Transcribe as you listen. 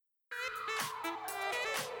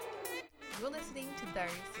You're listening to Those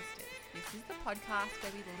Sisters. This is the podcast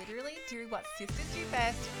where we literally do what sisters do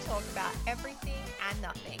best, talk about everything and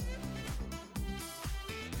nothing.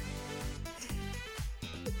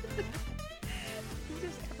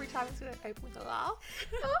 Just every time it's going to open with a laugh.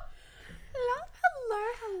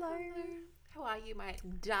 Hello. How are you, my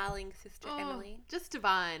darling sister Emily? Just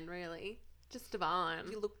divine, really. Just divine.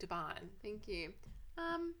 You look divine. Thank you.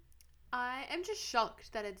 I am just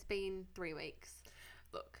shocked that it's been 3 weeks.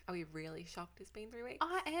 Look, are we really shocked it's been 3 weeks?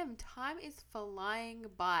 I am. Time is flying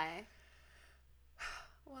by.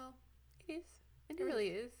 Well, it is. It really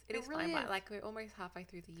is. It is really flying by. is. Like, we're almost halfway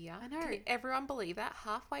through the year. I know. Can everyone believe that?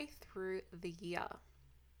 Halfway through the year.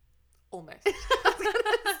 Almost. I was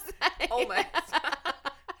gonna say. Almost.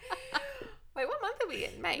 Wait, what month are we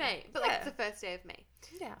in? May. But like it's the first day of May.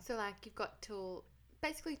 Yeah. So like you've got till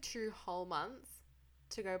basically 2 whole months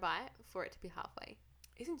to go by for it to be halfway.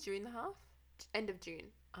 Isn't June the half? End of June.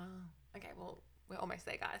 Oh. Okay, well, we're almost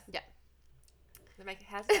there, guys. Yeah.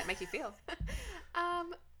 How does that make you feel?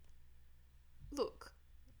 Look.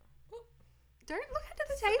 Don't look under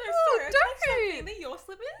the No, table. sorry, Don't. They're your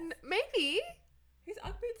slippers? Maybe. Whose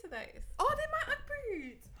Ugg boots are those? Oh, they're my Ugg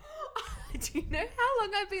boots. Do you know how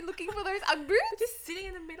long I've been looking for those Ugg boots? Just sitting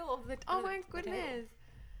in the middle of the Oh my the table. goodness.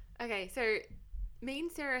 Okay, so me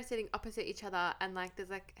and Sarah are sitting opposite each other, and like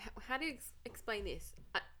there's like, how do you explain this?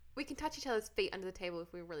 We can touch each other's feet under the table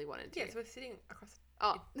if we really wanted to. Yeah, so we're sitting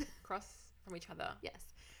across from each other. Yes.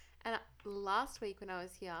 And last week when I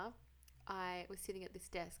was here, I was sitting at this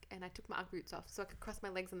desk and I took my Ugg boots off so I could cross my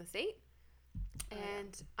legs on the seat.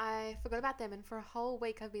 And I forgot about them, and for a whole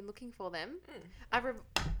week I've been looking for them. I've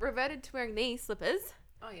reverted to wearing these slippers.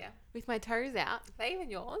 Oh yeah. With my toes out. Are they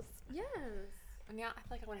even yours? Yes. And now I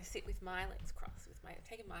feel like I want to sit with my legs crossed, with my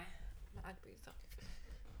taking my Ugg boots off,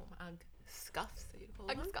 or my Ugg scuffs, that you'd call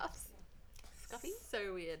them. Ugg scuffs. Scuffy.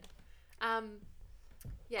 So weird.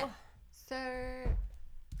 Yeah. Oh. So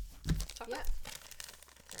Chocolate. yeah.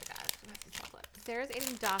 Sorry guys, I'm having some chocolate. Sarah's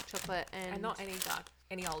eating dark chocolate, and not any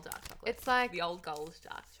old dark chocolate. it's like the old gold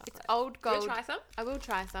dark chocolate. it's old Do you gold. wanna try some? I will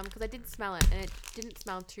try some because I did smell it and it didn't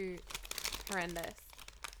smell too horrendous.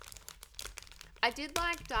 I did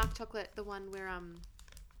like dark chocolate, the one where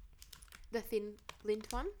the thin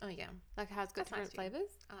lint one, Oh yeah. like how it's got That's nice different too.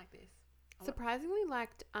 flavors. I like this. Surprisingly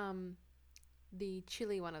liked the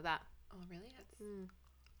chili one of that. Oh really? That's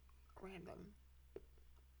random.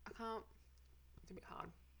 I can't. It's a bit hard.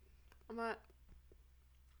 I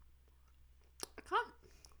can't.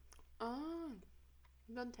 Oh,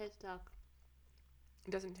 it doesn't taste dark.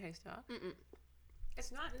 It doesn't taste dark.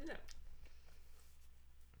 It's nice, isn't it?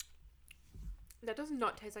 That does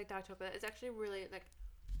not taste like dark chocolate. It's actually really like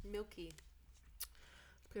milky.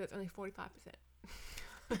 Because it's only 45%.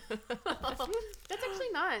 That's actually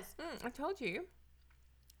nice. I told you.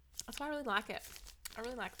 That's why I really like it. I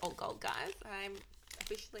really like old gold, guys. I'm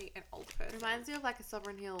officially an old person. It reminds me of like a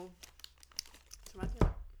Sovereign Hill It reminds me of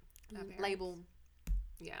our parents. label.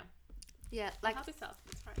 Yeah. Yeah, Like, like help yourself.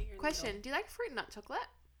 It's right here in the question, middle. do you like fruit and nut chocolate?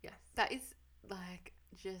 Yes. That is like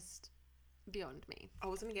just beyond me. I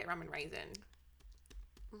was going to get rum and raisin.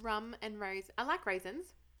 Rum and raisin. I like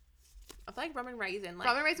raisins. I feel like rum and raisin. Like,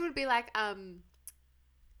 Rum and raisin would be like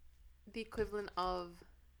the equivalent of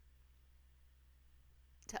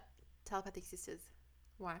telepathic sisters.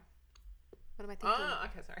 why? What am I thinking? Oh,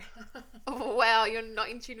 okay, sorry. Oh, wow, you're not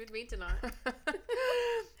in tune with me tonight.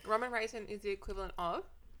 Rum and raisin is the equivalent of?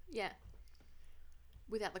 Yeah.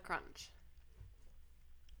 Without the crunch.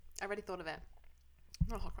 I already thought of it.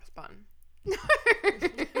 Not a hot cross bun. No.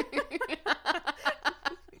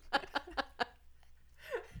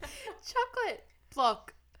 Chocolate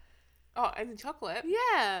block. Oh, as in chocolate?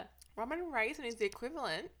 Yeah. Rum and raisin is the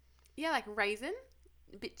equivalent. Yeah, like raisin.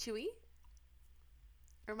 A bit chewy.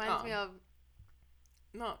 Reminds me of...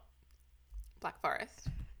 Not Black Forest.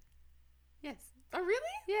 Yes. Oh, really?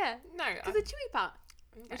 Yeah. No. Because the chewy part,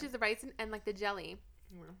 Okay. which is the raisin and like the jelly.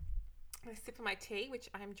 I'm going to sip of my tea, which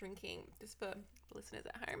I'm drinking just for the listeners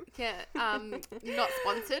at home. Yeah. Not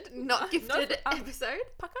sponsored. Not gifted episode.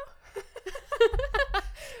 Pucker?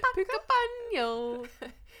 Puka Panyo.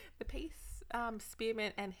 The Peace,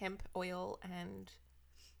 spearmint and hemp oil and...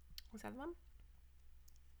 What's the other one?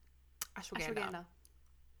 Ashwagandha.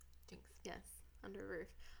 Jinx. Yes. Under a roof.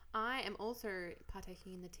 I am also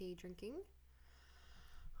partaking in the tea drinking.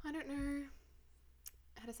 I don't know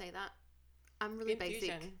how to say that. I'm really basic.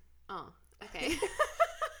 Infusion. Oh, okay.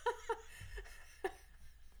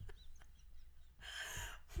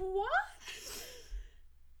 What?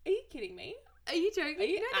 Are you kidding me? Are you joking? Are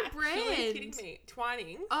you know the actually brand. kidding me?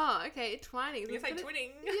 Twinings? Oh, okay. Twinings. You say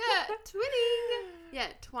twinning? Yeah, twinning. Yeah,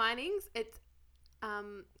 Twinings. It's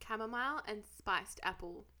chamomile and spiced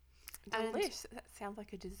apple. Delish. That sounds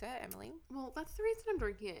like a dessert, Emily. Well, that's the reason I'm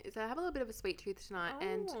drinking it, is I have a little bit of a sweet tooth tonight,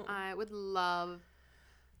 and Oh. I would love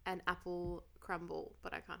an apple crumble,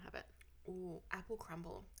 but I can't have it. Ooh, apple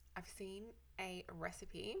crumble. I've seen a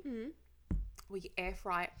recipe Mm. where you air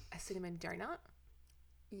fry a cinnamon donut,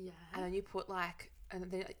 Yeah. and then you put like, and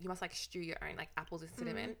then you must like stew your own like apples and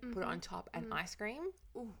cinnamon, put it on top, and ice cream.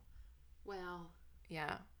 Ooh. Wow.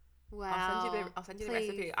 Yeah. Wow. I'll send you the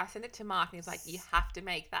recipe. I sent it to Mark, and he's like, you have to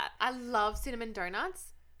make that. I love cinnamon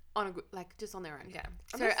donuts like just on their own. Yeah.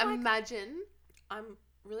 So imagine. I'm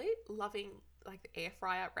really loving like the air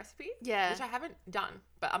fryer recipe. Yeah. Which I haven't done,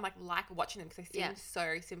 but I'm like watching them because they seem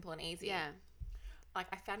so simple and easy. Yeah. Like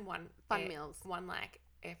I found one like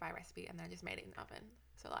air fry recipe, and then I just made it in the oven.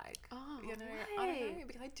 So like, I don't know,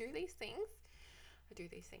 because I do these things.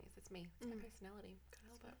 It's me. It's my personality.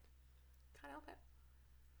 Can't help it.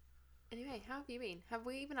 Anyway, how have you been? Have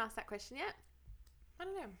we even asked that question yet? I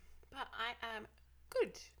don't know, but I am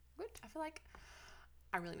good. I feel like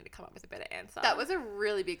I really need to come up with a better answer. That was a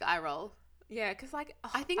really big eye roll. Yeah, because like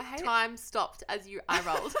I think time stopped as you eye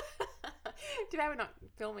rolled. Too bad we're not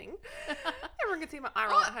filming. Everyone can see my eye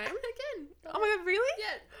roll at home. Again. Oh my god, really?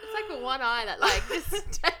 Yeah, it's like one eye that like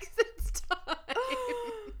just takes its time.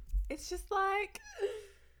 It's just like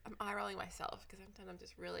I'm eye rolling myself because sometimes I'm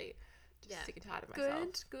just really sick and tired of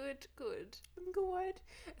myself. Good. I'm good.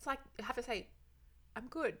 It's like you have to say, I'm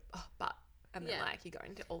good, but and then like you go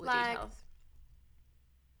into all the details.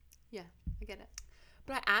 Yeah, I get it.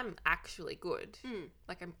 But I am actually good.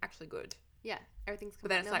 Like I'm actually good. Yeah, everything's good. But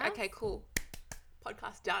then it's like, okay, cool.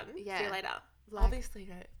 Podcast done. Yeah. See you later. Like, obviously,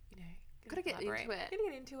 gotta get into it. Gotta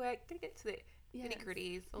get into it. Gotta get to the nitty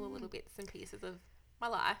gritties, all the little bits and pieces of my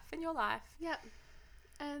life and your life. Yeah.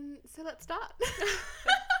 And so let's start.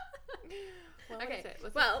 Well, okay.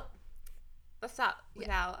 Let's start with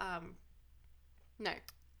our No.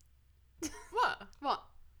 What? What?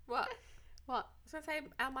 What? What? I was gonna say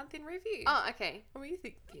our month in review. Oh, okay. What were you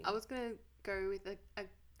thinking? I was gonna go with a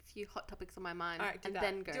few hot topics on my mind, Alright,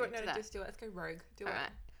 then go into that. Just do it. Let's go rogue. Do it. Alright.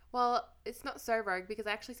 Well, it's not so rogue because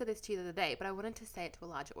I actually said this to you the other day, but I wanted to say it to a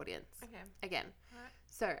larger audience. Okay. Again. Alright.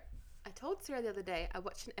 So, I told Sarah the other day I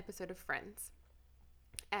watched an episode of Friends,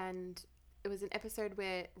 and it was an episode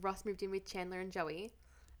where Ross moved in with Chandler and Joey,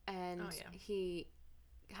 and he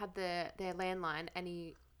had their landline, and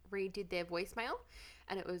he redid their voicemail,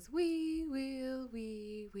 and it was, we will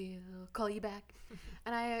call you back.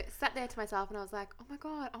 And I sat there to myself and I was like, oh my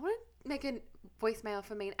god, I want to make a voicemail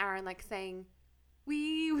for me and Aaron, like saying,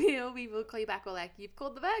 we will call you back, or like, you've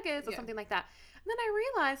called the burgers, or something like that. And then I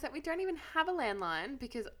realized that we don't even have a landline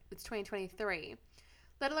because it's 2023,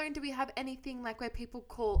 let alone do we have anything like where people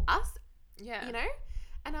call us. Yeah. You know?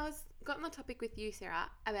 And I got on the topic with you, Sarah,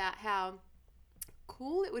 about how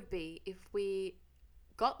cool it would be if we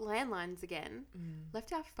got landlines again,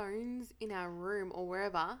 left our phones in our room or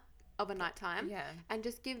wherever of a night time, and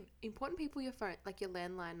just give important people your phone, like your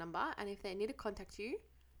landline number, and if they need to contact you,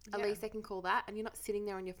 at least they can call that, and you're not sitting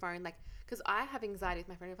there on your phone, like, because I have anxiety with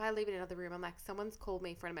my phone. If I leave it in another room, I'm like, someone's called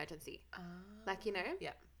me for an emergency. Like, you know?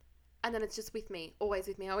 Yeah. And then it's just with me, always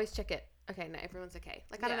with me. I always check it. Okay, no, everyone's okay.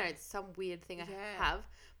 Like, I don't know, it's some weird thing I have.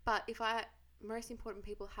 But if most important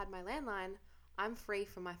people had my landline, I'm free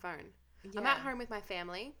from my phone. Yeah. I'm at home with my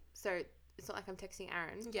family, so it's not like I'm texting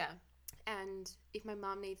Aaron. Yeah. And if my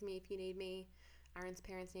mum needs me, if you need me, Aaron's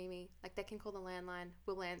parents need me, like, they can call the landline,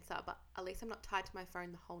 we'll answer, but at least I'm not tied to my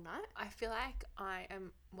phone the whole night. I feel like I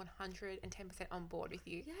am 110% on board with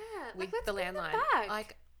you. Yeah. With the landline.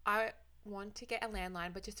 Like, I want to get a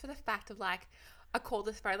landline, but just for the fact of, like, I call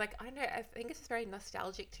this phone, like, I don't know, I think it's just very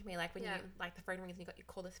nostalgic to me, like, when you, like, the phone rings and you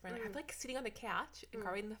call this phone, like, I'm, like, sitting on the couch and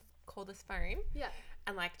going to call this phone. Yeah.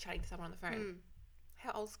 And, like, chatting to someone on the phone.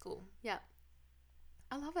 How old school. Yeah.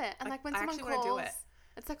 I love it. And, like, when someone calls,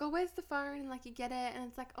 it's like, oh, where's the phone? And, like, you get it, and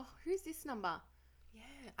it's like, oh, who's this number? Yeah.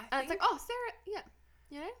 And it's like, oh, Sarah, yeah.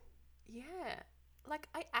 You know? Yeah. Like,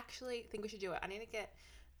 I actually think we should do it. I need to get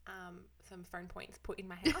some phone points put in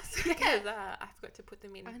my house because I forgot to put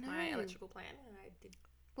them in my electrical plan, and I did.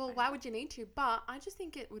 Well, why would you need to? But I just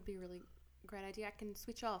think it would be a really great idea. I can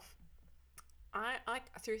switch off. I like,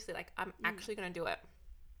 seriously, like, I'm actually going to do it.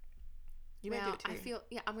 You may do it too. I feel,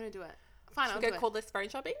 I'm going to do it. Fine, I'll go cordless phone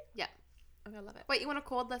shopping? Yeah. I'm going to love it. Wait, you want a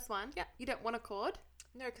cordless one? Yeah. You don't want a cord?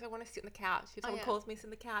 No, because I want to sit on the couch. If someone calls me, sit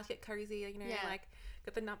on the couch, get cozy, you know, like,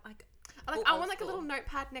 get the like I want, like, a little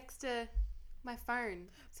notepad next to my phone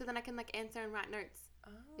so then I can, like, answer and write notes.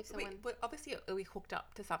 Oh, if someone... but obviously it'll be hooked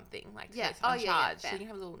up to something, like, so it's on charge. So you can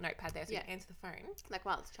have a little notepad there so you can answer the phone. Like,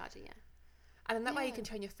 while it's charging, And then that way you can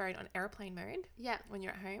turn your phone on airplane mode. Yeah. When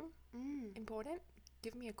you're at home. Important.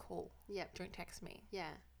 give me a call. Yeah. Don't text me. Yeah.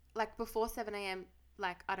 Like before 7 a.m.,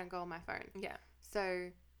 like I don't go on my phone. Yeah. So,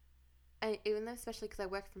 and even though, especially because I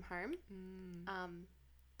work from home,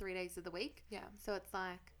 3 days of the week. Yeah. So it's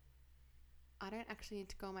like, I don't actually need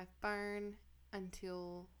to go on my phone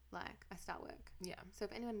until like I start work. Yeah. So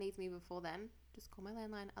if anyone needs me before then, just call my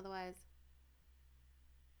landline. Otherwise,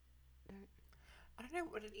 don't. I don't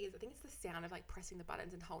know what it is. I think it's the sound of like pressing the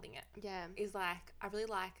buttons and holding it. Yeah. Is like, I really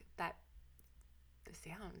like that, the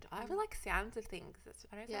sound. I really like sounds of things.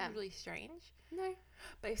 I know it sounds really strange. No.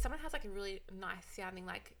 But if someone has like a really nice sounding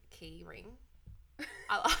like key ring,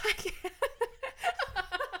 I like it.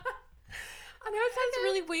 I know it sounds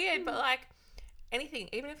really weird, but like anything,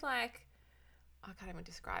 even if like, I can't even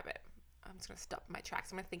describe it. I'm just going to stop my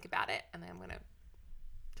tracks. I'm going to think about it and then I'm going to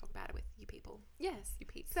talk about it with you people. Yes. You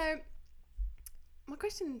peeps. So my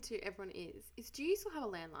question to everyone is do you still have a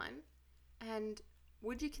landline? And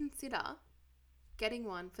would you consider getting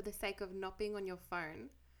one for the sake of not being on your phone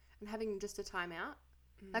and having just a timeout?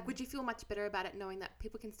 Like, would you feel much better about it knowing that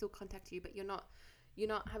people can still contact you, but you're not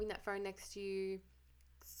having that phone next to you,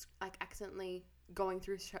 like accidentally going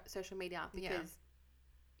through social media because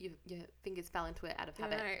your fingers fell into it out of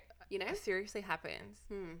habit? You know? It seriously happens.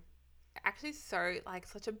 Actually, so like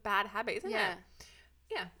such a bad habit, isn't it?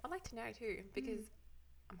 Yeah, I'd like to know too because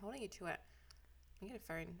I'm holding you to it. I'm going to get a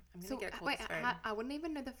phone. I'm going to get a cordless phone. I wouldn't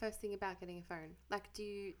even know the first thing about getting a phone. Like, do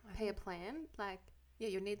you pay a plan? Like, yeah,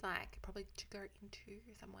 you'll need like probably to go into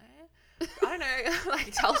somewhere. I don't know,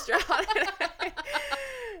 like Telstra. I don't know.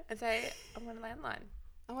 And say, I want a landline.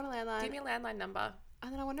 I want a landline. Give me a landline number.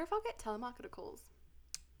 And then I wonder if I'll get telemarketer calls.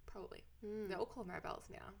 Probably. They're all called mobiles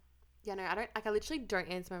now. Yeah, no, I don't. Like, I literally don't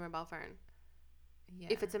answer my mobile phone. Yeah.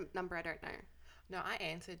 If it's a number I don't know. No, I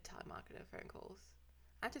answered telemarketer phone calls.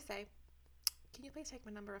 I just say, can you please take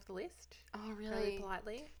my number off the list? Oh, really? Really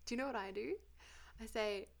politely. Do you know what I do? I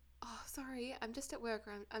say, oh, sorry, I'm just at work,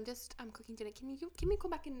 or I'm cooking dinner. Can you give me a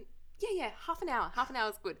call back in, yeah, half an hour. Half an hour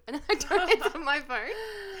is good. And then I don't answer my phone.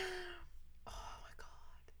 Oh, my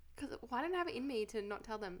God. Because why didn't I have it in me to not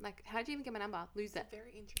tell them? Like, how did you even get my number? Lose it. It's a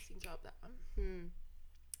very interesting job, that one.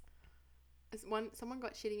 Someone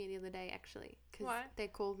got shitty me the other day, actually. Because Why? they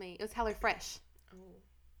called me. It was HelloFresh. Oh.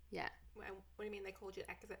 Yeah. What do you mean they called you?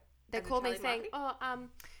 They called me saying, oh,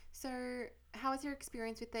 so how was your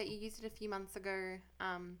experience with it? You used it a few months ago.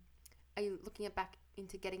 Are you looking back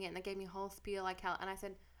into getting it? And they gave me a whole spiel like how, and I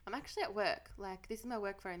said, I'm actually at work. Like, this is my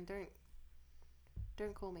work phone.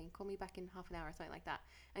 Don't call me. Call me back in half an hour or something like that.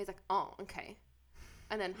 And he's like, oh, okay.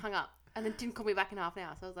 And then hung up and then didn't call me back in half an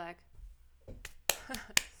hour. So I was like,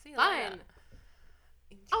 see you fine. later.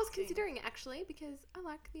 I was considering it actually because I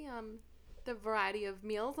like the variety of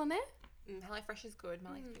meals on there. HelloFresh is good.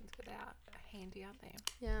 Milestones good out. Handy, aren't they?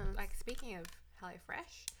 Yeah. Like, speaking of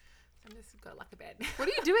HelloFresh, I'm just got like a bed. What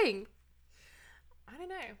are you doing? I don't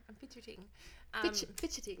know. I'm fidgeting.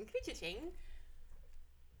 Fidgeting.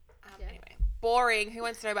 Anyway, boring. Who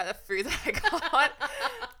wants to know about the food that I got?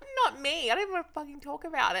 Not me. I don't even want to fucking talk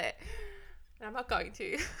about it. And I'm not going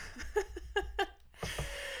to.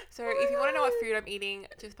 So if you want to know what food I'm eating,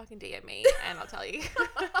 just fucking DM me and I'll tell you.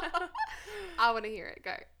 I want to hear it.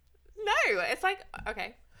 Go. No, it's like,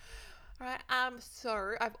 okay. All right.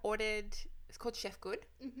 So I've ordered, it's called Chef Good.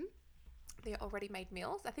 Mm-hmm. They're already made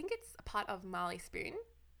meals. I think it's a part of Marley Spoon.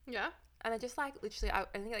 Yeah. And they're just like, literally, I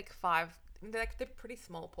think like they're pretty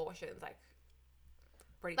small portions, like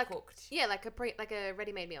already cooked. Yeah, like a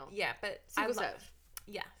ready-made meal. Yeah, but single serve.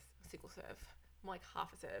 Yes, single serve. More like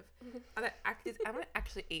half a serve. And I'm going to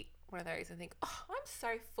actually eat one of those and think, oh, I'm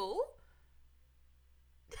so full.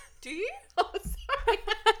 Do you? Oh, sorry.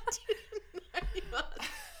 I didn't know you asked.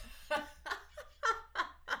 I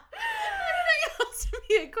didn't know you asked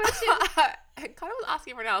me a question. I kind of was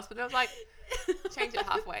asking everyone else, but I was like, change it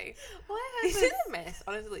halfway. This is a mess,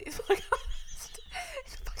 honestly. It's like,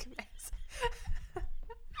 it's a fucking mess. You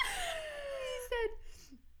said,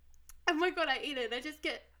 oh my God, I eat it. And I just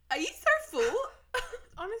get, are you so full?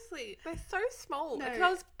 Honestly, they're so small. No. Because I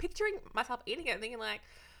was picturing myself eating it and thinking like,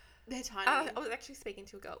 they're tiny. I was actually speaking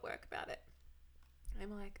to a girl at work about it.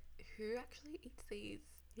 I'm like, who actually eats these?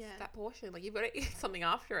 Yeah. That portion. Like, you've got to eat something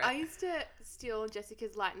after it. I used to steal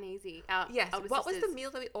Jessica's Light and Easy. Yes. What was the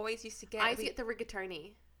meal that we always used to get? I used to get the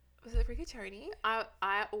rigatoni. Was it rigatoni?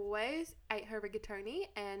 I always ate her rigatoni,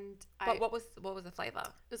 and But what was the flavour?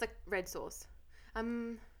 It was like red sauce.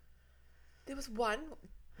 There was one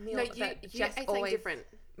meal that Jess always different.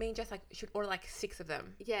 Me and Jess should order 6 of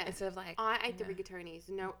them. Yeah. Instead of I ate the rigatonis.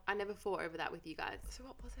 No, I never fought over that with you guys. So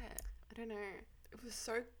what was it? I don't know. It was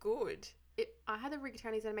so good. I had the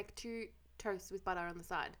rigatonis and I make 2 toasts with butter on the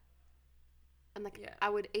side. And like I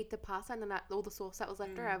would eat the pasta and then all the sauce that was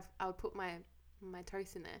left over, I would put my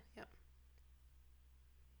toast in there. Yep.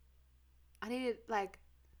 I needed like,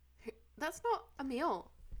 that's not a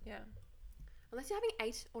meal. Yeah. Unless you're having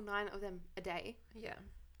 8 or 9 of them a day. Yeah.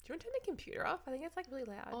 Do you want to turn the computer off? I think it's like really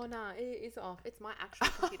loud. Oh no, it is off. It's my actual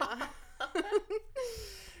computer.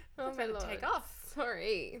 Oh my Lord. Take off.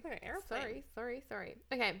 Sorry. Sorry.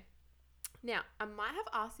 Okay. Now, I might have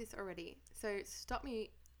asked this already, so stop me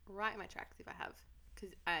right in my tracks if I have,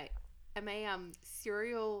 because I am a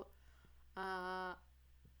serial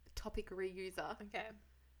topic reuser. Okay.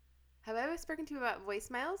 Have I ever spoken to you about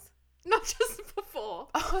voicemails? Not just before.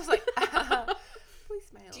 I was like,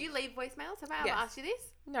 voicemails. Do you leave voicemails? Have I ever asked you this?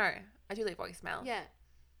 No, I do leave voicemails. Yeah.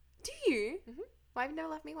 Do you? Mm-hmm. Why have you never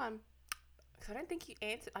left me one? Because I don't think you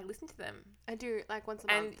answer. I listen to them. I do, like once a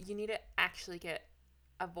month. And you need to actually get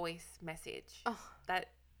a voice message. Oh. That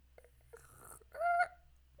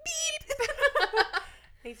beep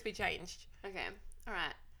needs to be changed. Okay. All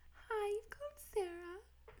right. Hi, you've called Sarah.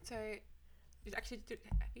 So, you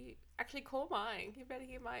actually call mine. You better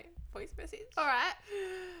hear my voice message. All right.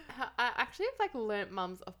 I actually have like learnt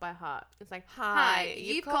mums off by heart. It's like, hi,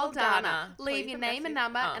 you've called Dana. Leave your name and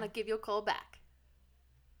number and I'll give you a call back.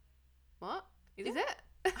 What? Is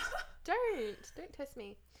it? Don't test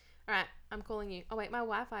me. All right, I'm calling you. Oh wait, my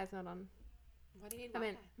Wi-Fi is not on. Why do you need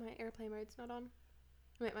Wi-Fi? My airplane mode's not on.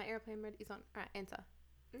 Wait, my airplane mode is on. All right, answer.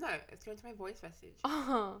 No, it's going to my voice message.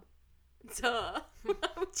 Oh, duh. Why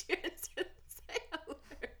would you answer and say hello?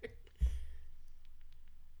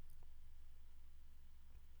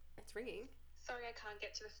 It's ringing. Sorry, I can't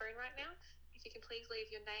get to the phone right now. If you can please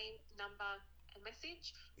leave your name, number, and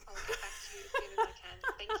message, I'll get back to you as soon as I can.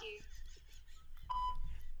 Thank you.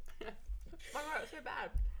 Oh my God, it's so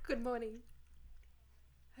bad. Good morning.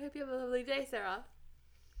 I hope you have a lovely day, Sarah.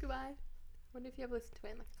 Goodbye. I wonder if you ever listen to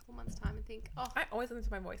it in like a couple months' time and think, oh. I always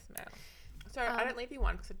listen to my voicemail. So I don't leave you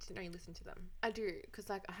one because I didn't know you listen to them. I do, because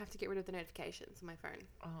like I have to get rid of the notifications on my phone.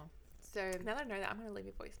 Oh. So now that I know that, I'm going to leave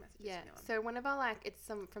you voice messages. Yeah. So whenever like it's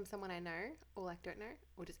from someone I know or like don't know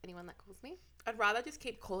or just anyone that calls me, I'd rather just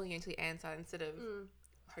keep calling you until you answer instead of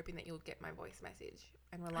hoping that you'll get my voice message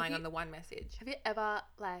and relying on the one message. Have you ever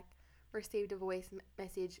like received a voice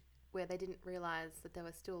message where they didn't realize that they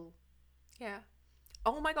were still? Yeah.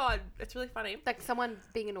 Oh my God, it's really funny. Like someone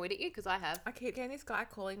being annoyed at you, because I have. I keep getting this guy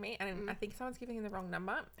calling me, and I think someone's giving him the wrong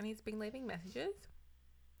number, and he's been leaving messages.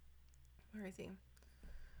 Where is he?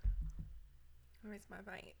 Where is my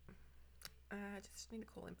mate? I just need to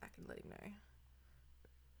call him back and let him know.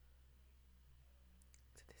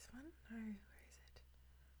 Is it this one? No, where is it?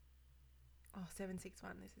 Oh,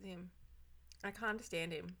 761. This is him. I can't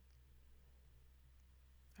understand him.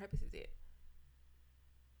 I hope this is it.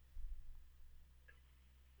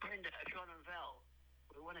 Brenda, John and Val,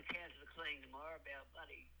 we want to cancel the clean tomorrow about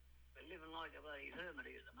bloody, we're living like a bloody hermit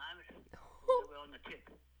at the moment. We're on the tip.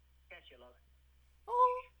 Catch you later.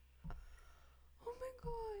 Oh my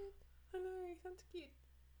God. I know, he sounds cute.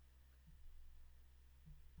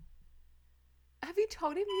 Have you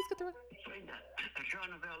told him he's got the wrong... Brenda, John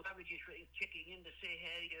and Val, I was just checking in to see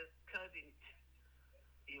how you're coping.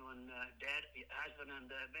 You and Dad, your husband and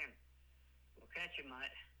Ben. We'll catch you,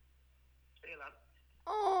 mate. See you later.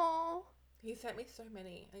 Oh. He sent me so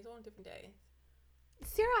many. He's all on different days.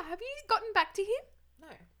 Sarah, have you gotten back to him? No.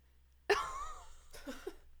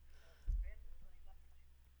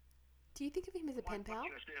 Do you think of him as a pen pal?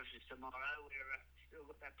 Your services tomorrow. We're still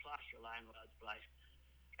got that plaster landlines place.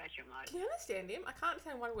 Catch you, mate. Can you understand him? I can't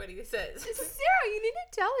understand one word he says. Sarah, you need to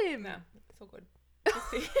tell him. No, it's all good.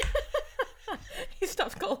 He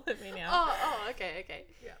stops calling me now. Oh, okay.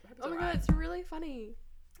 Yeah. Oh my God, it's really funny.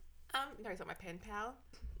 No, he's not my pen pal.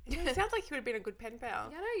 It sounds like he would have been a good pen pal.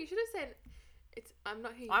 Yeah, no, you should have said, I'm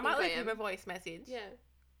not who you I might think leave him a voice message. Yeah.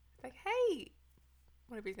 Like, hey,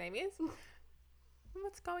 whatever his name is.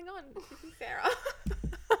 What's going on? This is Sarah. Do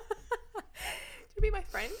you be my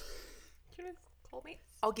friend? Do you want to call me?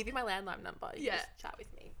 I'll give you my landline number. You can just chat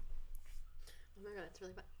with me. Oh my God, that's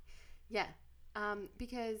really funny. Yeah.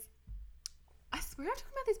 Because I swear I've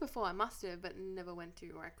talked about this before. I must have, but never went to,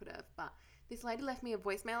 or I could have. But this lady left me a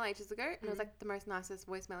voicemail ages ago, and it was like the most nicest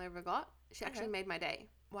voicemail I ever got. She actually made my day.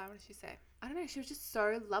 Why? What did she say? I don't know. She was just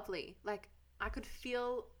so lovely. Like, I could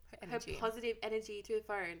feel her positive energy through the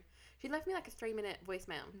phone. She left me like a 3-minute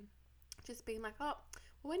voicemail. Just being like, oh,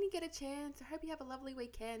 well, when you get a chance, I hope you have a lovely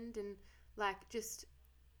weekend. And like, just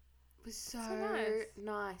was so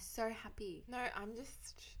nice. So happy. No, I'm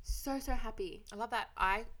just so happy. I love that.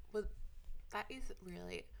 That is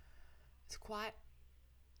really, it's quite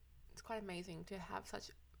amazing to have such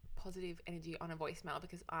positive energy on a voicemail,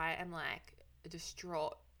 because I am like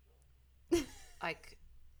distraught like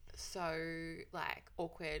so like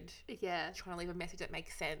awkward Yeah. trying to leave a message that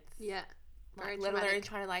makes sense. Yeah. Like, Very let alone dramatic.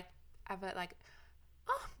 trying to like have it like,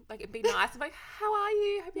 oh, like be nice. I'm like, how are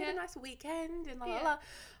you? Hope you had a Yeah. nice weekend and la la Yeah. la.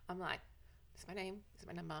 I'm like, this is my name, this is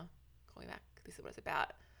my number, call me back. This is what it's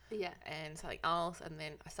about. Yeah. And something else, and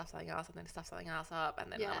then I stuff something else, and then stuff something else up,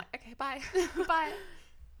 and then Yeah. I'm like, okay, bye. Bye.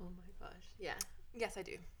 Oh my gosh. Yeah. Yes, I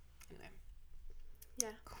do. Anyway,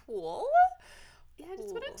 Yeah. cool. Yeah, I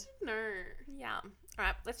just wanted to know. Yeah. All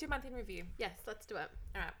right, let's do month in review. Yes, let's do it.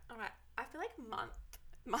 All right. I feel like month.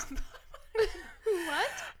 What?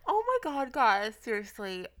 Oh my god, guys!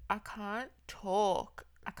 Seriously, I can't talk.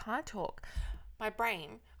 My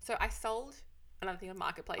brain. So I sold another thing on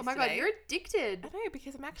Marketplace. Oh my today. god, you're addicted. I know,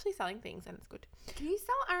 because I'm actually selling things and it's good. Can you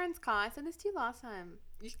sell Aaron's car? I sent this to you last time.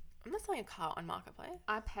 I'm not selling a car on Marketplace.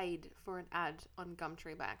 I paid for an ad on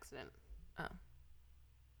Gumtree by accident. Oh.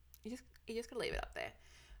 You just gotta leave it up there.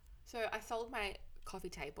 So I sold my coffee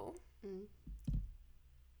table. Mm.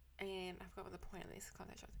 And I forgot what the point of this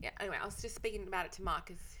conversation was. Yeah, anyway, I was just speaking about it to Mark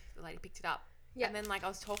because the lady picked it up. Yeah. And then, like, I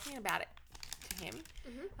was talking about it to him.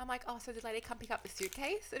 Mhm. I'm like, oh, so the lady come pick up the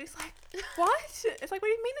suitcase? And he's like, what? It's like, what do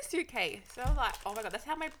you mean the suitcase? So I was like, oh my god, that's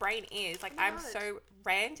how my brain is. Like, I'm so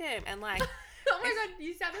random and, like... Oh my god,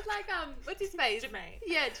 you sounded like, what's his face? Jermaine.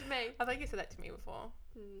 Yeah, Jermaine. I think you said that to me before.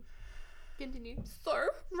 Continue. So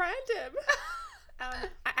random. I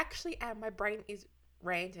actually am. My brain is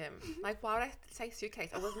random. Like, why would I say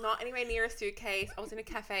suitcase? I was not anywhere near a suitcase. I was in a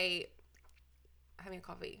cafe having a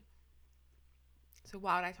coffee. So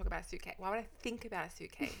why would I talk about a suitcase? Why would I think about a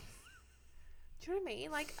suitcase? Do you know what I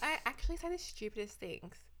mean? Like, I actually say the stupidest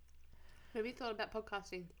things. Maybe you thought about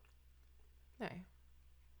podcasting. No.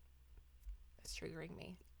 That's triggering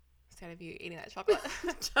me. Instead of you eating that chocolate.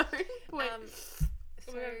 Don't. Wait.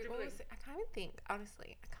 So, what was it? I can't even think.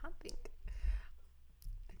 Honestly, I can't think.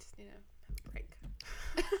 I just need to have a break.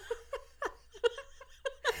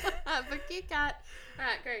 For Kit Kat.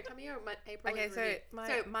 Alright, go. Tell me your April. Okay, so review.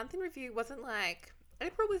 my month in review wasn't like...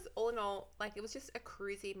 April was all in all, like, it was just a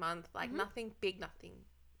cruisy month. Like, nothing big, nothing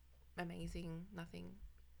amazing, nothing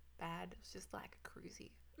bad. It was just like a cruisy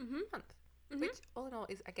month. Which, all in all,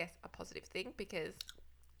 is, I guess, a positive thing because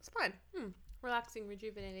it's fine. Relaxing,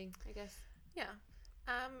 rejuvenating, I guess. Yeah.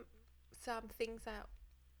 Some things that,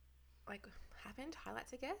 like, happened,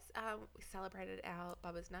 highlights, I guess. We celebrated our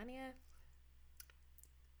Bubba's 90th.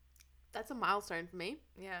 That's a milestone for me.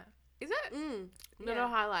 Yeah. Is it? Not a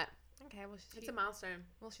highlight. Okay, well, It's a milestone.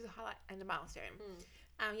 Well, she's a highlight and a milestone.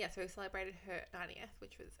 Yeah, so we celebrated her 90th,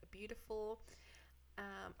 which was beautiful.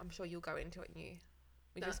 I'm sure you'll go into it and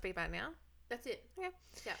we just speak about it now. That's it. Okay.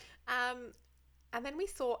 Yeah. And then we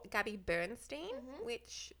saw Gabby Bernstein,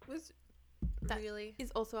 which was That really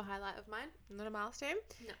is also a highlight of mine. not a milestone.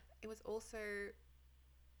 No. It was also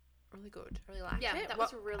really good. I really liked Yeah, it. that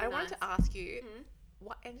was really I wanted to nice. ask you,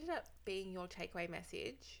 what ended up being your takeaway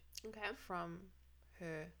message Okay. from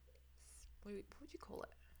her, what would you call it?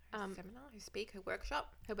 Her seminar, her speak, her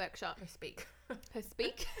workshop? Her workshop. Her speak. Her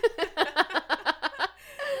speak.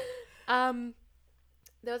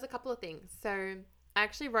 There was a couple of things. So I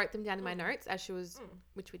actually wrote them down in my notes as she was,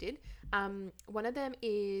 which we did. One of them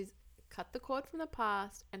is cut the cord from the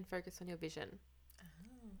past and focus on your vision.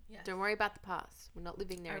 Yeah. Don't worry about the past. We're not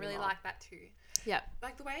living there I really anymore. like that too. Yeah.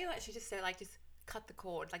 Like the way like she just said, like, just cut the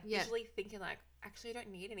cord. Like, Yeah. visually thinking, like, actually, I don't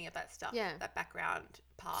need any of that stuff. Yeah. That background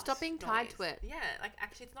past. Stop being tied noise. to it. Yeah. Like,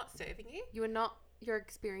 actually, it's not serving you. You are not your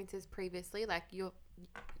experiences previously. Like, you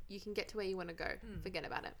can get to where you want to go. Forget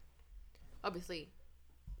about it. Obviously,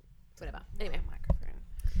 whatever. Anyway.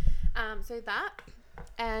 Microphone. So that,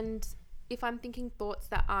 and if I'm thinking thoughts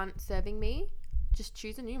that aren't serving me, just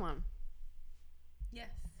choose a new one. Yes.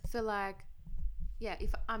 So, like, yeah,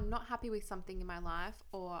 if I'm not happy with something in my life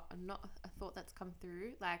or not a thought that's come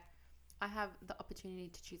through, like, I have the opportunity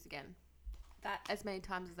to choose again. That as many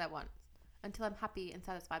times as I want until I'm happy and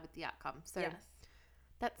satisfied with the outcome. So yes.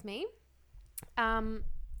 That's me.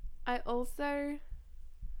 I also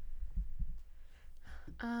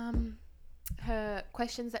her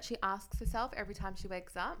questions that she asks herself every time she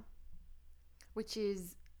wakes up, which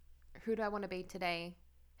is, who do I want to be today?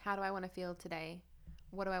 How do I want to feel today?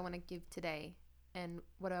 What do I want to give today? And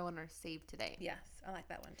what do I want to receive today? Yes, I like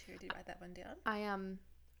that one too. Did you write that one down? I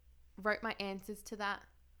wrote my answers to that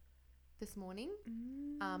this morning.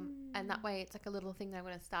 And that way it's like a little thing that I'm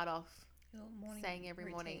going to start off saying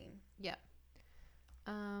every morning. Yeah.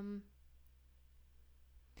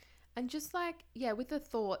 And just like, yeah, with the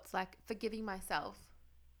thoughts, like forgiving myself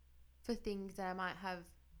for things that I might have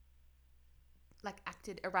like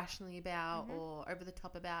acted irrationally about or over the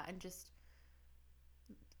top about, and just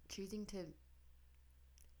choosing to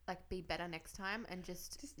like be better next time and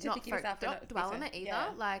just to not forgive yourself, don't dwell on it either. yeah.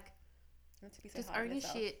 Like Not to be so just hard on own your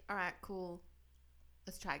yourself. shit. All right, cool.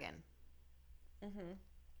 Let's try again.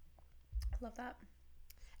 Love that.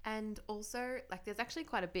 And also, like, there's actually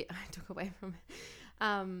quite a bit I took away from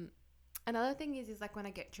it. Another thing is like when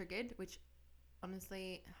I get triggered, which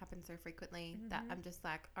honestly happens so frequently, that I'm just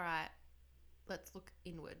like, all right, let's look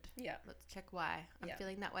inward. Yeah. Let's check why I'm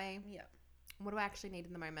feeling that way. Yeah. What do I actually need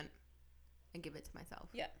in the moment, and give it to myself.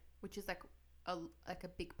 Yeah. Which is like a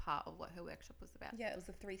big part of what her workshop was about. Yeah, it was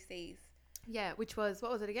the 3 C's. Yeah, which was,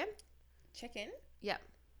 what was it again? Check in. Yeah.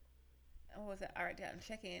 What was it? I wrote down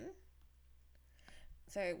check in.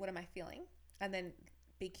 So what am I feeling? And then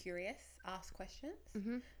be curious, ask questions,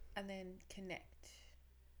 and then connect.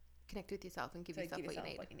 Connect with yourself and give yourself what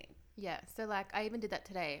you need. Yeah. So like I even did that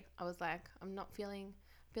today. I was like, I'm not feeling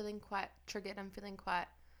quite triggered. I'm feeling quite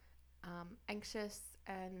anxious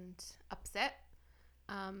and upset.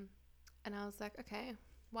 And I was like, okay,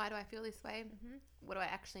 why do I feel this way? What do I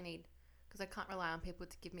actually need? Because I can't rely on people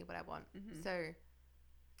to give me what I want. So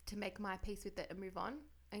to make my peace with it and move on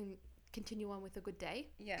and continue on with a good day.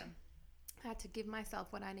 Yeah. I had to give myself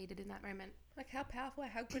what I needed in that moment. Like how powerful,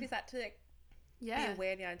 how good is that to like, be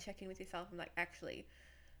aware now and check in with yourself and like actually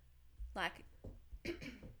like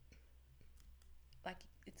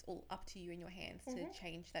it's all up to you in your hands to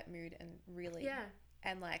change that mood and really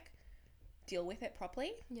and like deal with it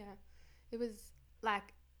properly. Yeah. It was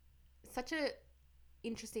like such a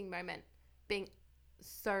interesting moment being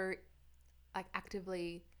so like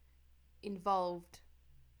actively involved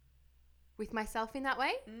with myself in that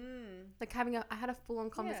way. Like I had a full-on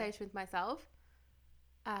conversation with myself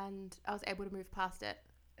and I was able to move past it.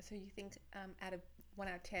 So you think out of 1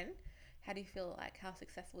 out of 10, how do you feel like how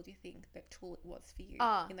successful do you think that tool was for you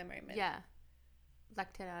in that moment? Yeah.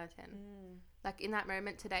 Like 10 out of 10. Like in that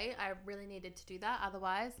moment today, I really needed to do that.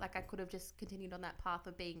 Otherwise, like I could have just continued on that path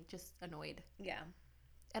of being just annoyed. Yeah.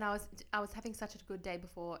 And I was having such a good day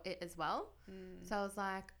before it as well. So I was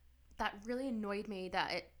like, that really annoyed me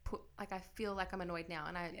that it put, like, I feel like I'm annoyed now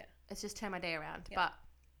and it's just turned my day around. But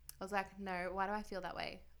I was like, no, why do I feel that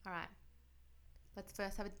way? All right, let's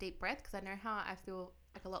first have a deep breath because I know how I feel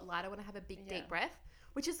like a lot lighter when I have a big deep breath,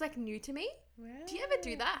 which is like new to me. Wow. Do you ever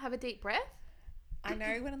do that? Have a deep breath? I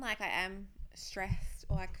know when like I am stressed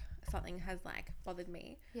or like something has like bothered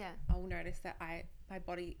me. Yeah. I'll notice that my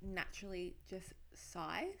body naturally just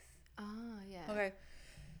sighs. Oh, yeah. I'll go,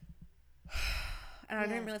 and I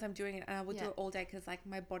don't realize I'm doing it, and I will do it all day because like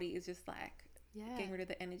my body is just like getting rid of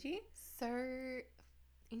the energy. So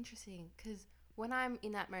interesting, because when I'm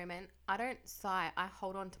in that moment, I don't sigh. I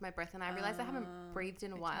hold on to my breath, and I realize I haven't breathed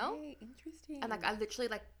in a while. Interesting. And like I literally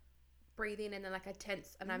like breathe in, and then like I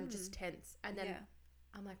tense, and I'm just tense, and then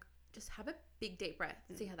I'm like, just have a big deep breath,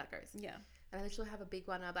 see how that goes. Yeah. And I literally have a big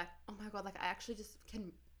one, and I'm like, oh my god, like I actually just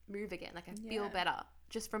can move again. Like I feel better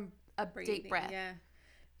just from a deep breath. Yeah.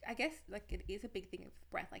 I guess like it is a big thing with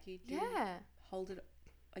breath. Like you do hold it,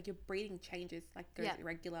 like your breathing changes, like goes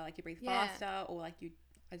irregular, like you breathe faster, or like you,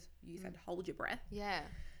 as you said, hold your breath. Yeah.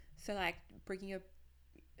 So like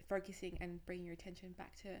focusing and bringing your attention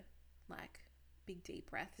back to like big deep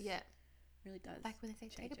breaths. Yeah. Really does. Like when they say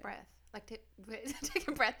take a breath, like take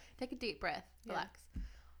a breath, take a deep breath, relax.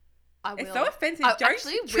 I will. It's so offensive.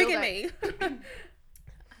 Don't trigger me. I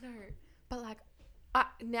know, but like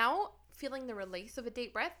now feeling the release of a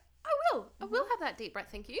deep breath, I will have that deep breath.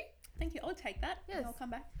 Thank you. I'll take that. Yes. And I'll come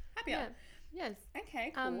back happier. Yeah. Yes.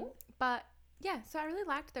 Okay. Cool. But yeah, so I really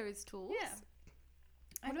liked those tools. Yeah.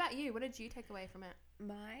 What about you? What did you take away from it?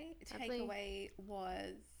 My takeaway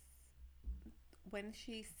was when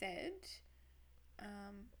she said,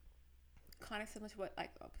 kind of similar to what,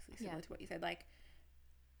 like obviously similar to what you said, like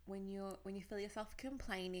when you feel yourself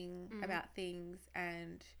complaining about things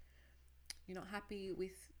and you're not happy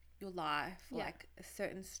with your life, or like a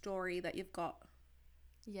certain story that you've got.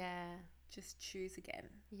 Yeah. Just choose again.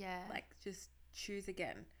 Yeah. Like just choose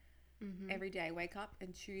again. Every day, wake up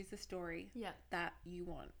and choose the story that you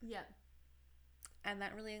want. Yeah. And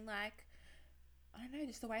that really, like, I don't know,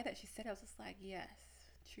 just the way that she said it, I was just like, yes,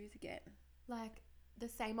 choose again. Like the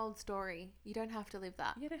same old story. You don't have to live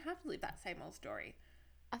that. You don't have to live that same old story.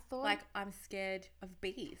 I thought, like, I'm scared of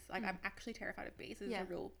bees. Like, I'm actually terrified of bees. It's a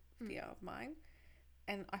real fear of mine.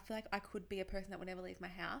 And I feel like I could be a person that would never leave my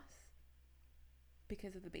house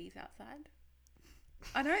because of the bees outside.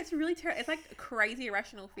 I know, it's really terrible. It's like a crazy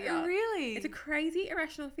irrational fear. Really? It's a crazy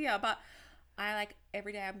irrational fear. But I like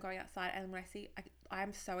every day I'm going outside, and when I see,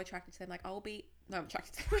 I'm so attracted to them. Like I'm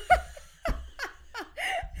attracted to them.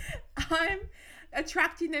 I'm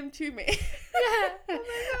attracting them to me. Yeah.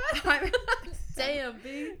 Oh my god. Damn,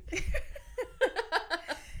 bee.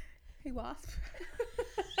 bee wasp.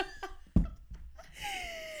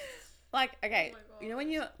 Like, okay, you know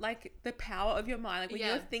when you're like the power of your mind, like when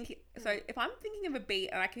you're thinking. So if I'm thinking of a bee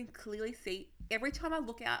and I can clearly see every time I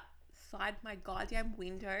look outside my goddamn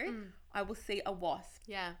window, I will see a wasp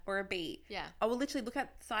or a bee. Yeah. I will literally look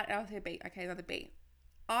outside and I'll see a bee. Okay, another bee.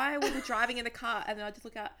 I will be driving in the car and then I'll just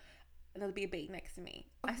look out and there'll be a bee next to me.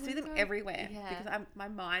 I see them everywhere because my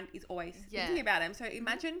mind is always thinking about them. So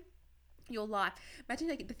imagine your life. Imagine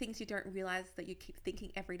like the things you don't realize that you keep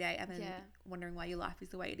thinking every day and then wondering why your life is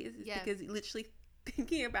the way it is. It's because you're literally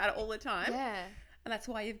thinking about it all the time. Yeah. And that's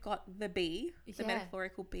why you've got the bee, the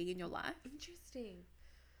metaphorical bee in your life. Interesting.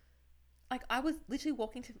 Like I was literally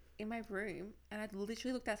walking in my room and I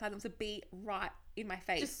literally looked outside and there was a bee right in my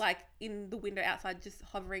face, just, like in the window outside, just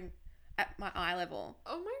hovering at my eye level.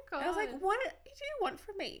 Oh my God. And I was like, what do you want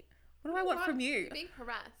from me? What do I want from you? You're being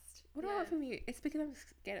harassed. What do I want from you? It's because I'm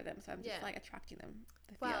scared of them, so I'm just like attracting them.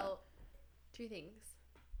 Well, two things.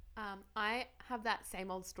 I have that same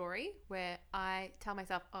old story where I tell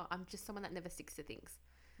myself, oh, I'm just someone that never sticks to things.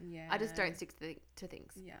 Yeah. I just don't stick to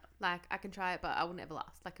things. Yeah. Like, I can try it, but I will never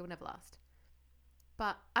last. Like, it will never last.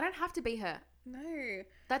 But I don't have to be her. No.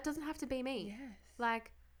 That doesn't have to be me. Yes.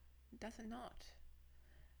 Like. Does it not?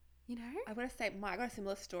 You know? I got to say, I got a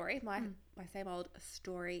similar story. My same old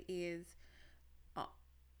story is,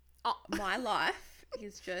 my life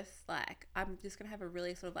is just like, I'm just going to have a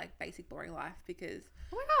really sort of like basic, boring life because.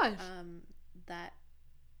 Oh my gosh. That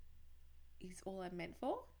is all I'm meant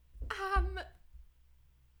for.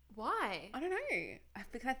 Why? I don't know.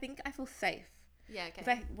 Because I think I feel safe. Yeah,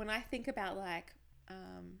 okay. When I think about like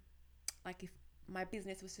if my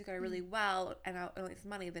business was to go really well and I earn this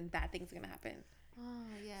money, then bad things are going to happen. Oh,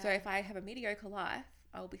 yeah. So if I have a mediocre life,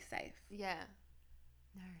 I'll be safe. Yeah.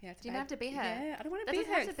 No. Yeah, do you have to be her? Yeah, I don't want to be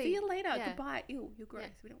her. See you later. Yeah. Goodbye. Ew, you're gross. Yeah.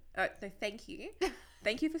 We don't. No, thank you.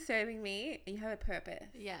 Thank you for serving me. You have a purpose.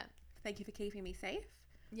 Yeah. Thank you for keeping me safe.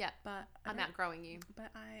 Yeah. But I'm outgrowing you.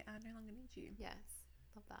 But I no longer need you. Yes.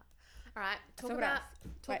 Love that. All right. Talk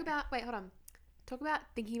about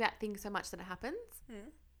thinking about things so much that it happens.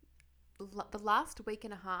 The last week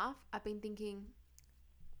and a half, I've been thinking,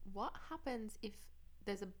 what happens if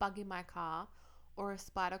there's a bug in my car or a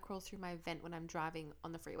spider crawls through my vent when I'm driving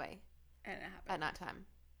on the freeway at nighttime?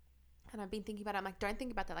 And I've been thinking about it. I'm like, don't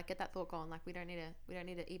think about that. Like, get that thought going. Like, we don't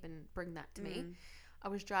need to even bring that to me. I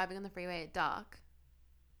was driving on the freeway at dark,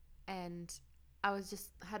 and I was just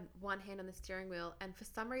had one hand on the steering wheel, and for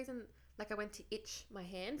some reason, like, I went to itch my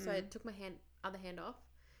hand, so I took my other hand off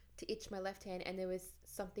to itch my left hand, and there was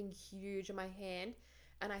something huge on my hand,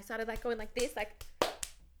 and I started like going like this, like,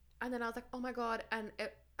 and then I was like, oh my God, and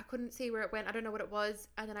I couldn't see where it went. I don't know what it was,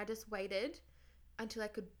 and then I just waited until I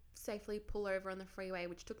could safely pull over on the freeway,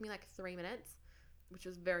 which took me like 3 minutes, which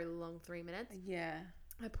was very long 3 minutes. Yeah.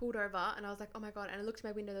 I pulled over and I was like, oh my God. And I looked at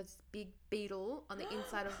my window, there's this big beetle on the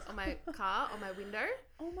inside of my car, on my window.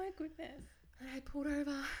 Oh my goodness. And I pulled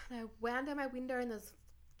over and I wound down my window and there's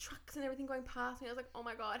trucks and everything going past me. I was like, oh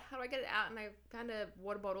my God, how do I get it out? And I found a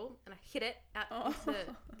water bottle and I hit it out into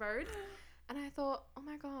the road. And I thought, oh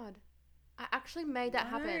my God, I actually made that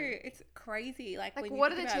happen. It's crazy. Like when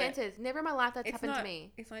what are the chances? Never in my life that's happened to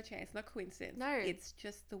me. It's not a chance. It's not coincidence. No. It's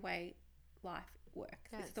just the way life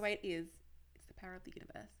works. Yes. It's the way it is. It's the power of the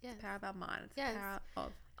universe. Yes. It's the power of our mind. It's the power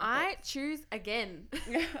of I choose again.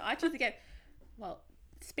 I choose again. Well,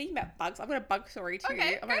 speaking about bugs, I've got a bug story too.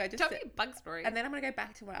 Okay, tell me a bug story. And then I'm going to go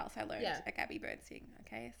back to what else I learned at Gabby Bernstein.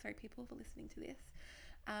 Okay, so people for listening to this.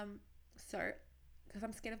 So, because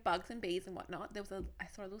I'm scared of bugs and bees and whatnot, I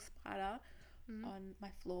saw a little spider on my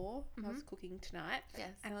floor when I was cooking tonight.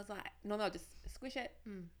 Yes. And I was like, normally I'll just squish it,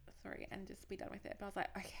 and just be done with it. But I was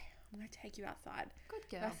like, okay, I'm going to take you outside. Good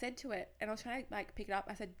girl. And I said to it, and I was trying to like pick it up.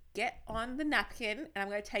 I said, get on the napkin and I'm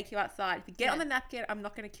going to take you outside. If you get on the napkin, I'm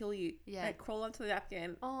not going to kill you. Yeah. And I crawl onto the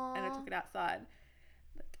napkin and I took it outside.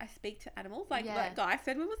 I speak to animals. Like that guy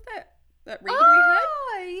said, what was that reading we had?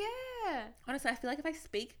 Oh, yeah. Honestly, I feel like if I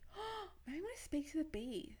speak, maybe I'm going to speak to the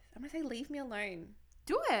bees. I'm going to say, leave me alone.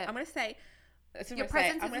 Do it. I'm going to say, your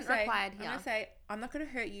presence isn't required here. I'm going to say, I'm not going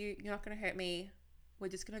to hurt you. You're not going to hurt me. We're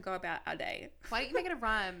just going to go about our day. Why don't you make it a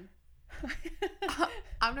rhyme?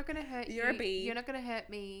 I'm not going to hurt you. You're a bee. You're not going to hurt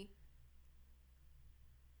me.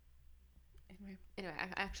 Anyway, I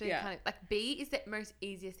actually kind of like bee is the most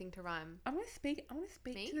easiest thing to rhyme. I'm going to speak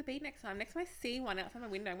to the bee next time. Next time I see one outside my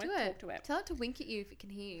window, I'm going to talk to it. Tell it to wink at you if it can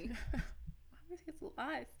hear you. I'm going to see its little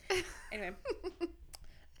eyes. Anyway.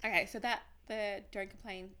 Okay, so the don't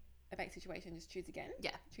complain about situation, just choose again.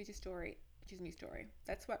 Yeah. Choose your story. Choose a new story.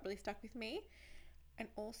 That's what really stuck with me. And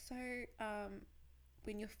also,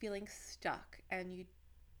 when you're feeling stuck and you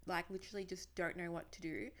like literally just don't know what to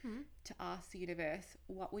do, to ask the universe,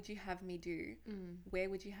 what would you have me do? Where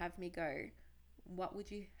would you have me go? What would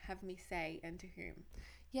you have me say, and to whom?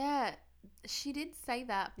 Yeah, she did say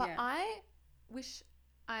that, but Yeah. I wish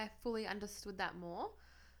I fully understood that more.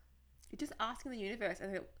 You're just asking the universe,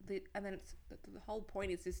 and then it's, the whole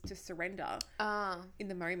point is just to surrender in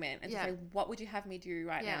the moment and to say, what would you have me do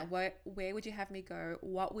right now? Where would you have me go?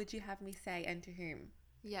 What would you have me say, and to whom?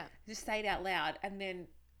 Yeah. Just say it out loud, and then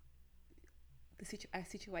a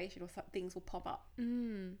situation or some things will pop up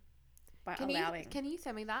by allowing. Can you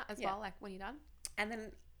send me that as well, like when you're done? And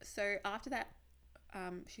then, so after that,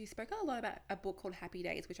 she spoke a lot about a book called Happy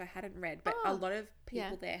Days, which I hadn't read, but a lot of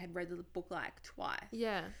people there had read the book like twice,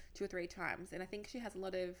 2 or 3 times, and I think she has a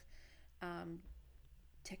lot of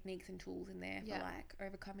techniques and tools in there for like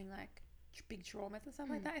overcoming like big traumas and stuff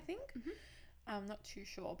like that. I think I'm not too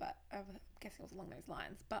sure, but I'm guessing it was along those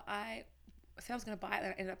lines. But I said I was going to buy it, and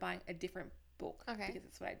I ended up buying a different book because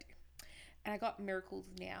that's what I do. And I got Miracles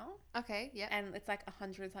Now. Okay, yeah. And it's like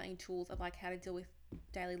 100 something tools of like how to deal with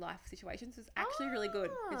daily life situations. It's actually really good.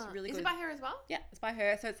 It's really good. Is it by her as well? Yeah, it's by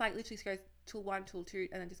her. So it's like literally goes tool 1, tool 2,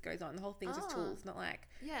 and then just goes on. The whole thing's just tools, not like...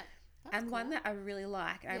 Yeah. And cool. One that I really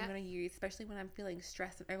like, and I'm going to use, especially when I'm feeling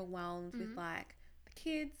stressed and overwhelmed with like the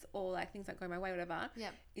kids or like things not going my way, whatever,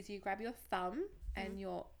 is you grab your thumb and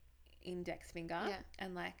your index finger. Yeah.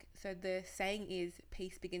 And like, so the saying is,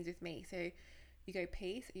 peace begins with me. So you go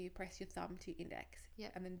peace, and you press your thumb to index. Yeah.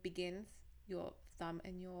 And then begins your thumb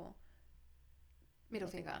and your middle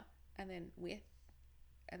finger. And then with,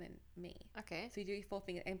 and then me. Okay. So you do your 4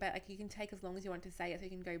 finger, but like you can take as long as you want to say it. So you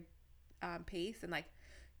can go peace and like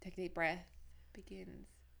take a deep breath, begins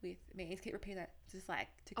with me. Just keep repeating that, just like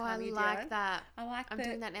to calm you down. I like that. I'm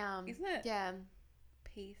doing that now. Isn't it? Yeah.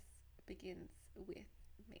 Peace begins with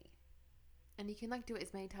me. And you can like do it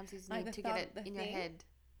as many times as you need to get it in your head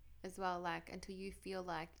as well, like until you feel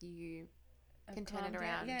like you can turn it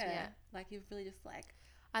around. Yeah. Like you've really just like...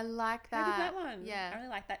 I like that. I did that one. Yeah. I really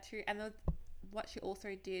like that too. And what she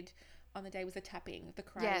also did on the day was the tapping, the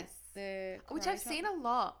karate. Yes. Which I've seen a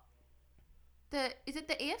lot. Is it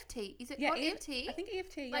the EFT? Is it called EFT? I think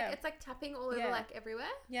EFT, yeah. Like it's like tapping all over like everywhere.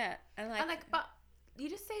 Yeah. And like but you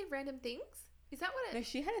just say random things? Is that what it... No,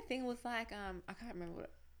 she had a thing was like, I can't remember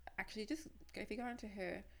what... Actually, just go, if you go into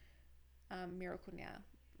her Miracle Now,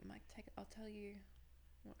 I'm like, I'll tell you...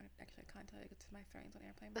 Well, actually, I can't tell you because my phone's on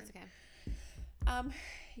airplane mode. That's okay.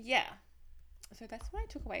 Yeah. So that's what I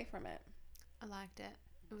took away from it. I liked it.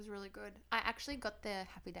 It was really good. I actually got the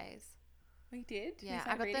Happy Days. Oh, you did? Yeah,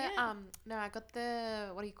 I got the I got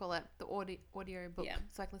the, what do you call it? The audio book,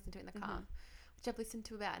 so I can listen to it in the car, which I've listened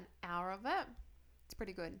to about an hour of it. It's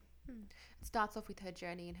pretty good. It starts off with her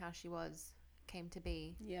journey and how she came to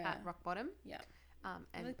be at rock bottom. Yeah. And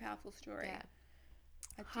really powerful story. Yeah.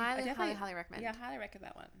 Highly recommend. Yeah, highly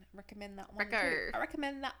recommend that one. Recommend that one too. I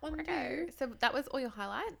recommend that one too. So that was all your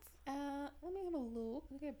highlights? Let me have a look.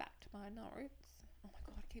 Let me go back to my notes. Oh my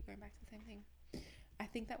god, I keep going back to the same thing. I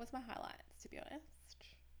think that was my highlights, to be honest.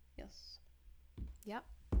 Yes. Yep.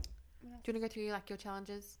 Do you want to go through like your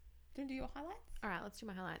challenges? Do you want to do your highlights? All right, let's do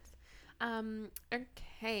my highlights.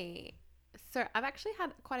 Okay. So I've actually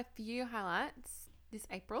had quite a few highlights this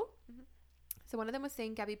April. So one of them was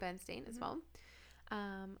seeing Gabby Bernstein as well.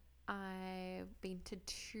 I've been to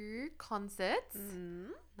 2 concerts,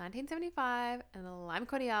 1975 and the Lime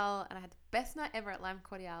Cordiale, and I had the best night ever at Lime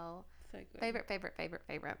Cordiale. So good.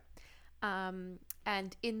 Favorite.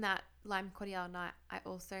 And in that Lime Cordiale night, I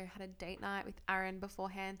also had a date night with Aaron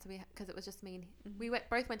beforehand. So because it was just me and we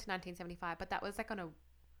both went to 1975, but that was like on a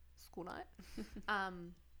school night.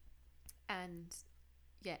 And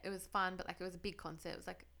yeah, it was fun, but like it was a big concert. It was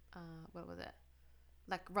like, what was it?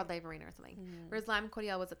 Like Rod Laver Arena or something. Whereas Lime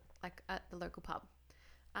Cordiale was at the local pub.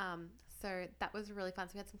 So that was really fun.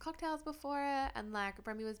 So we had some cocktails before it, and like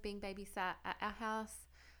Remy was being babysat at our house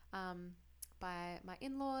by my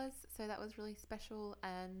in-laws. So that was really special,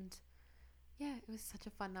 and yeah, it was such a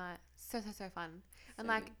fun night. So fun. And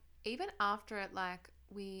like good. Even after it, like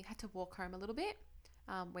we had to walk home a little bit,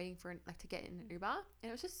 waiting for like to get in an Uber, and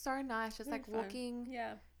it was just so nice, just really like fun. Walking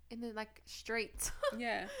in the like streets.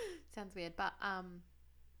 Yeah. Sounds weird, but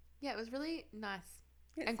yeah, it was really nice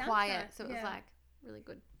and quiet. Nice. So it was like really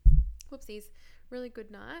good. Whoopsies. Really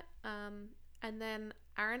good night. And then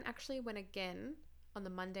Aaron actually went again on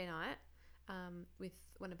the Monday night with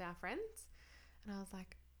one of our friends. And I was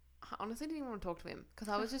like, I honestly didn't even want to talk to him because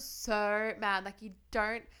I was just so mad. Like you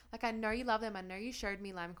don't, like I know you love them. I know you showed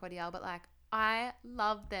me Lime Cordiale, but like I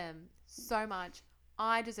love them so much.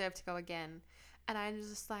 I deserve to go again. And I was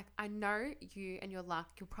just like, I know you and your luck,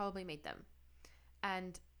 you'll probably meet them.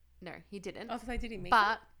 And no, he didn't. Oh, so did he meet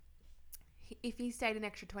But if he stayed an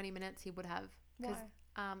extra 20 minutes, he would have. Why?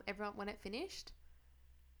 Everyone, when it finished,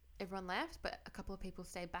 everyone left, but a couple of people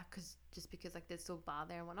stayed back because like there's still a bar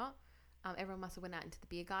there and whatnot. Everyone must have went out into the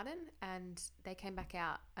beer garden, and they came back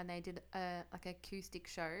out and they did a acoustic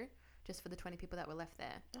show just for the 20 people that were left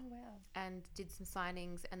there. Oh wow! And did some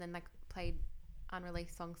signings and then like played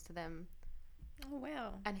unreleased songs to them. Oh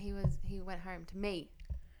wow! And he went home to me.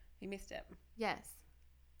 You missed it. Yes.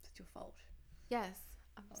 It's your fault. Yes.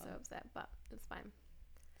 I'm so upset, but it's fine.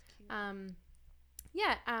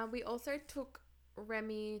 Cute. We also took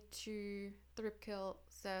Remy to the Rip Curl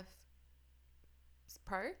Surf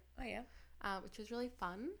Pro. Oh yeah. Which was really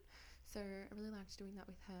fun. So I really liked doing that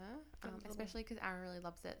with her, especially because Aaron really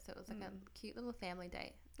loves it. So it was like a cute little family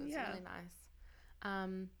day. It was really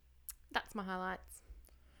nice. That's my highlights.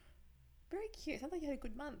 Very cute. Sounds like you had a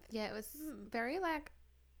good month. Yeah, it was very like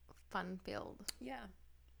fun filled. Yeah.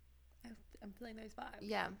 I'm feeling those vibes.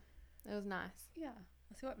 Yeah, it was nice. Yeah.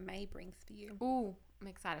 Let's see what May brings for you. Ooh, I'm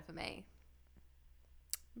excited for May.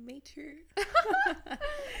 Me too.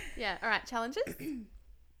 Yeah. All right. Challenges.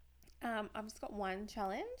 I've just got one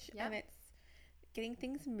challenge, Yep. and it's getting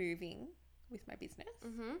things moving with my business.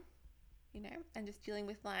 Mm-hmm. You know, and just dealing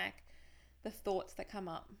with like the thoughts that come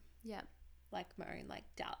up. Yeah. Like my own like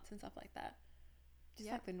doubts and stuff like that. Just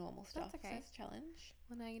like the normal stuff. That's okay. So it's a challenge.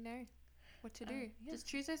 Well, now you know what to do. Yeah. Just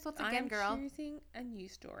choose those thoughts again, girl. I'm choosing a new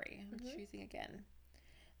story. I'm choosing again.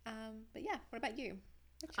 But yeah, what about you?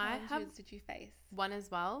 What challenges did you face? One as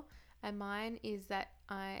well, and mine is that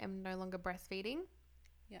I am no longer breastfeeding.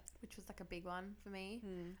 Yeah, which was like a big one for me.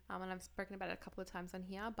 And I've spoken about it a couple of times on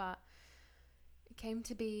here, but it came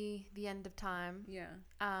to be the end of time. Yeah.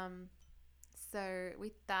 So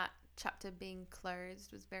with that chapter being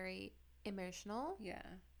closed was very emotional. Yeah.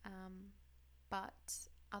 But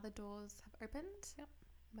other doors have opened. Yep.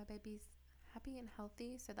 My baby's happy and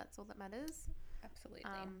healthy, so that's all that matters. Absolutely.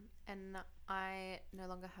 And I no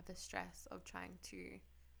longer have the stress of trying to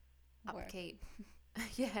upkeep.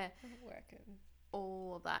 Working.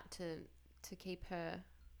 All of that to keep her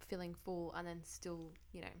feeling full, and then still,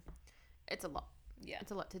 you know, it's a lot. Yeah.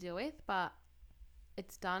 It's a lot to deal with, but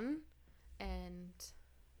it's done, and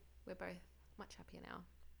we're both much happier now.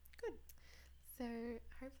 Good. So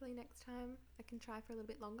hopefully next time I can try for a little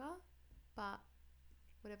bit longer, but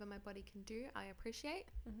whatever my body can do, I appreciate.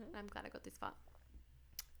 And I'm glad I got this far.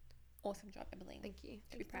 Awesome job, Emily. Thank you.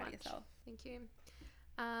 To be proud of yourself. Thank you.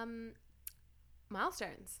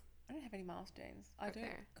 Milestones. I don't have any milestones.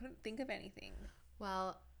 Okay. Couldn't think of anything.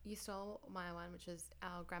 Well, you stole my one, which was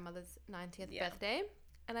our grandmother's 90th birthday.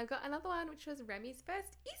 And I've got another one, which was Remy's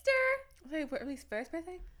first Easter. Wait, Remy's first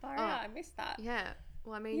birthday? Oh, yeah, I missed that. Yeah.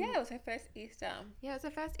 Well, I mean... Yeah, it was her first Easter. Yeah, it was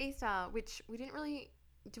her first Easter, which we didn't really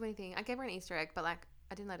do anything. I gave her an Easter egg, but, like,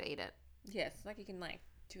 I didn't let her eat it. Yes, like you can, like,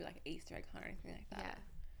 do, like, an Easter egg hunt or anything like that.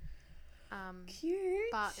 Yeah.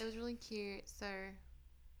 Cute. But it was really cute, so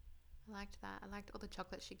I liked that. I liked all the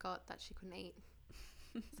chocolate she got that she couldn't eat.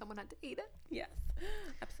 Someone had to eat it. Yes,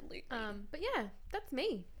 absolutely. But yeah, that's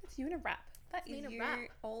me. That's you in a wrap. That is you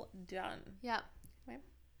all done. Yeah. Okay.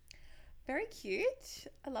 Very cute.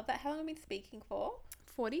 I love that. How long have we been speaking for?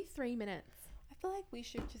 43 minutes. I feel like we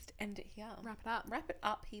should just end it here. Wrap it up. Wrap it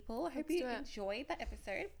up, people. I hope you enjoyed that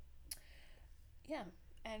episode. Yeah.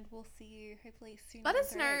 And we'll see you hopefully soon. Let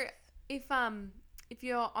us know if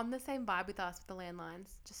you're on the same vibe with us with the landlines.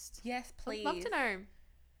 Just yes, please. I'd love to know.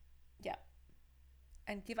 Yeah.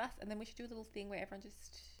 And give us, and then we should do a little thing where everyone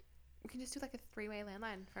just... We can just do like a 3-way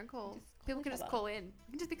landline phone call. Just People can just call in.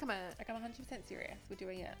 We can just become a... Like, I'm 100% serious. We're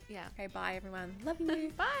doing it. Yeah. Okay, bye, everyone. Love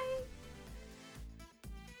you. Bye.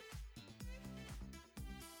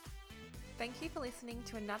 Thank you for listening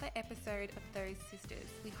to another episode of Those Sisters.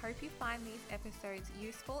 We hope you find these episodes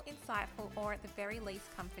useful, insightful, or at the very least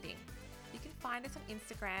comforting. You can find us on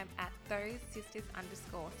Instagram at thosesisters_.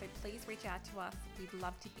 So please reach out to us. We'd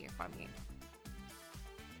love to hear from you.